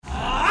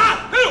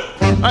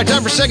All right,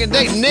 time for second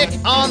date. Nick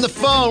on the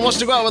phone wants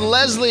to go out with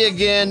Leslie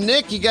again.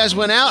 Nick, you guys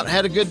went out,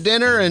 had a good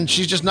dinner, and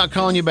she's just not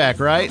calling you back,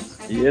 right?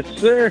 Yes,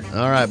 sir.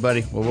 All right,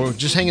 buddy. Well, we'll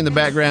just hang in the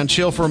background,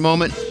 chill for a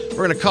moment. We're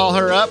going to call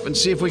her up and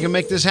see if we can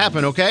make this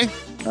happen, okay?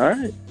 All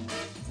right.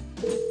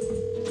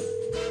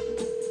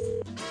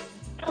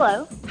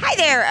 Hello. Hi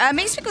there.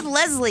 May I speak with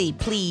Leslie,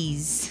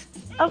 please?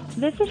 Oh,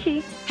 this is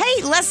she.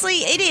 Hey,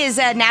 Leslie, it is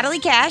Natalie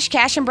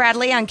Cash and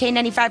Bradley on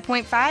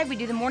K95.5. We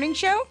do the morning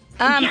show.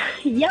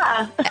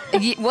 Yeah.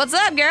 What's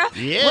up, girl?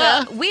 Yeah.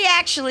 Well, we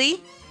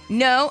actually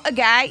know a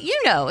guy you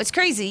know. It's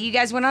crazy. You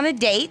guys went on a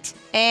date,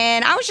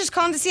 and I was just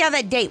calling to see how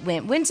that date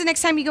went. When's the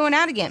next time you going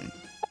out again?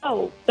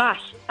 Oh,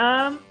 gosh.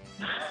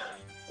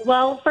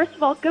 Well, first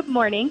of all, good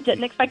morning.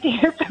 Didn't expect to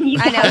hear from you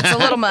I guys. know, it's a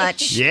little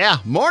much. Yeah,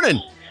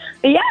 morning.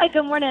 Yeah,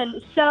 good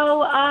morning.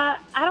 So, I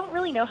don't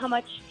really know how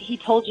much he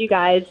told you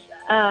guys.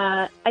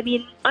 I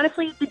mean,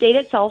 honestly, the date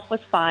itself was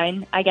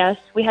fine, I guess.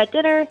 We had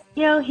dinner.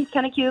 You know, he's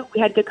kind of cute. We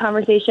had good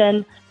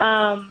conversation.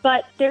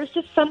 But there's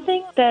just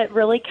something that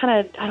really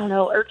kind of, I don't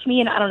know, irked me.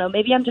 And I don't know,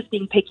 maybe I'm just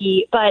being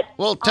picky. But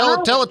Well,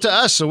 tell it to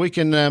us so we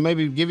can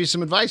maybe give you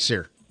some advice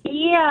here.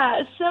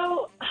 yeah,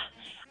 so...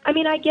 I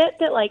mean, I get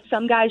that, like,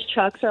 some guys'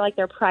 trucks are, like,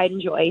 their pride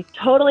and joy.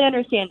 Totally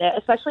understand it,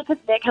 especially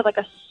because Nick has, like,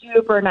 a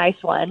super nice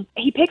one.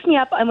 He picks me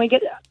up, and we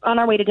get on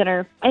our way to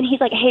dinner, and he's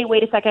like, hey,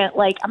 wait a second.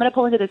 Like, I'm going to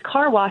pull into this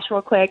car wash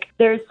real quick.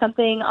 There's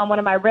something on one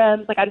of my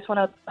rims. Like, I just want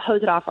to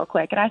hose it off real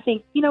quick. And I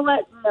think, you know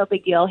what? No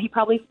big deal. He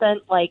probably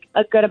spent, like,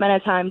 a good amount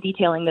of time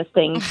detailing this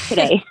thing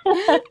today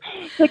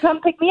to come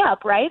pick me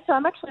up, right? So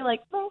I'm actually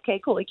like, oh, okay,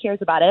 cool. He cares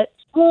about it.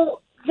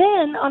 Well,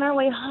 then on our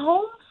way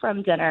home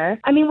from dinner,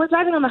 I mean, we're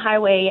driving on the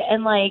highway,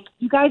 and, like,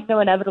 you guys know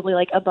inevitably,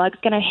 like, a bug's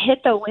going to hit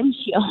the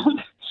windshield.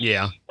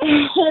 Yeah.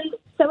 And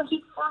so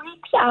he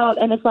freaks out,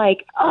 and it's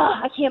like, oh,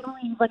 I can't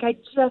believe, like, I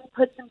just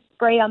put some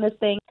spray on this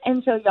thing.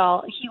 And so,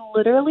 y'all, he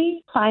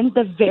literally finds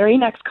the very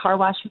next car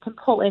wash you can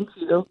pull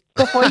into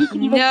before you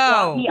can even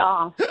drop me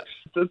off.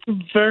 It's a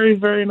very,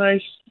 very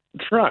nice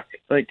truck.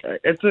 Like,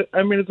 it's a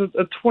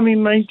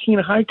 2019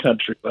 High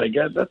Country. Like,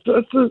 that's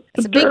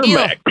a big deal.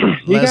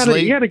 Duramax.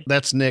 Leslie, you gotta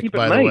that's Nick, keep it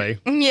by the nice. way.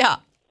 Yeah.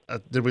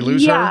 Did we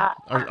lose Yeah.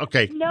 her?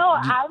 Okay. No,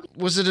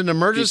 Was it an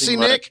emergency, Keeping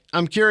Nick?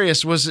 I'm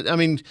curious. Was it? I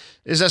mean,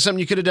 is that something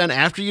you could have done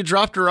after you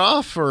dropped her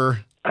off, or?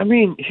 I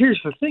mean,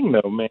 here's the thing,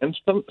 though, man.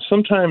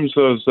 Sometimes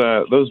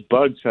those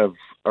bugs have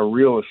a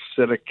real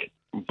acidic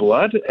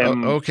blood,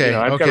 and Okay. you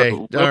know, I've got Okay. a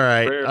All real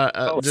right.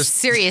 rare- Just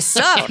Serious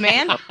stuff,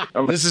 man.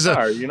 I'm this is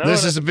sorry, you know,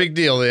 this is a big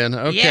deal then.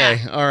 Okay.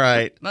 Yeah. All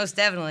right. Most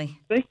definitely.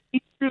 they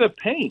see through the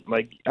paint.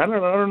 Like, I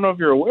don't know if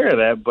you're aware of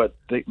that, but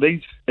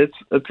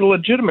it's a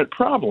legitimate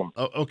problem.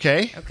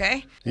 Okay.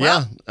 Okay.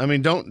 Yeah. I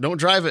mean, don't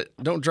drive it.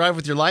 Don't drive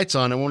with your lights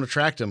on. It won't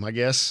attract them. I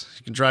guess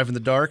you can drive in the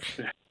dark.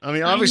 I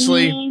mean,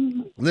 obviously,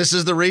 this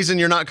is the reason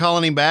you're not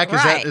calling him back.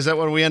 Right. Is that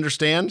what we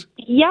understand?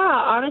 Yeah,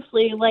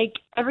 honestly, like,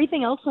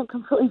 everything else went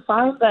completely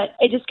fine, but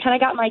it just kind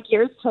of got my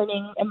gears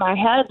turning in my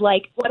head.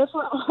 Like, what if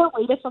we're on our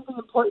way to something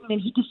important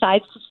and he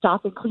decides to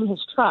stop and clean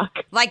his truck?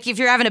 Like if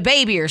you're having a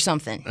baby or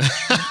something.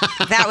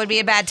 That would be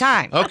a bad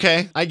time.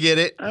 Okay, I get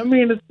it. I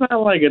mean, it's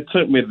not like it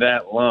took me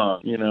that long.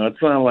 You know, it's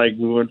not like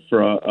we went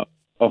for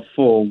a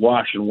full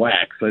wash and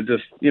wax. I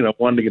just,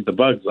 wanted to get the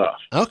bugs off.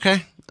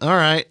 Okay. All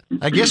right.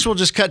 I guess we'll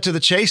just cut to the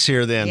chase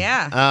here then.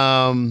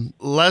 Yeah.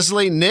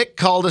 Leslie, Nick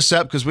called us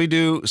up because we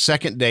do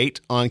second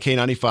date on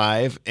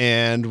K95,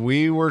 and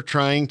we were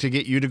trying to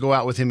get you to go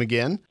out with him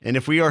again. And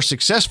if we are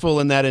successful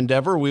in that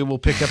endeavor, we will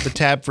pick up the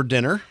tab for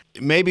dinner.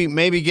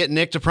 Maybe get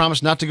Nick to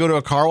promise not to go to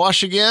a car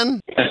wash again.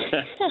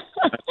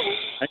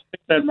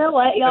 You know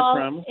what, y'all?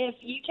 promise. If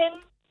you can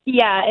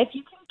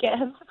get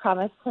him to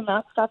promise to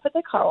not stop at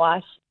the car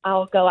wash,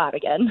 I'll go out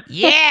again.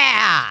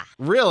 Yeah.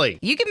 Really?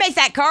 You can make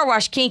that car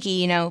wash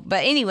kinky,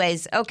 But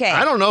anyways, okay.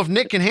 I don't know if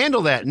Nick can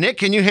handle that. Nick,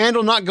 can you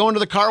handle not going to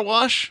the car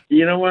wash?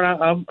 You know what?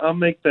 I'll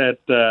make that.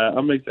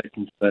 I'll make that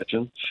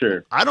concession.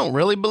 Sure. I don't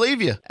really believe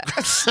you.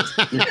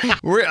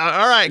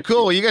 All right,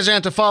 cool. You guys are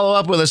going to have to follow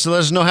up with us to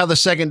let us know how the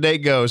second date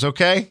goes,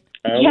 okay?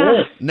 I Yeah.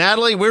 will.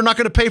 Natalie, we're not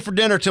going to pay for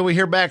dinner till we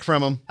hear back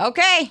from him.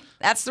 Okay.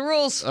 That's the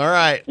rules. All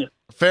right.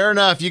 Fair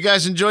enough. You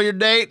guys enjoy your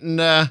date,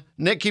 and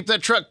Nick, keep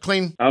that truck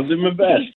clean. I'll do my best.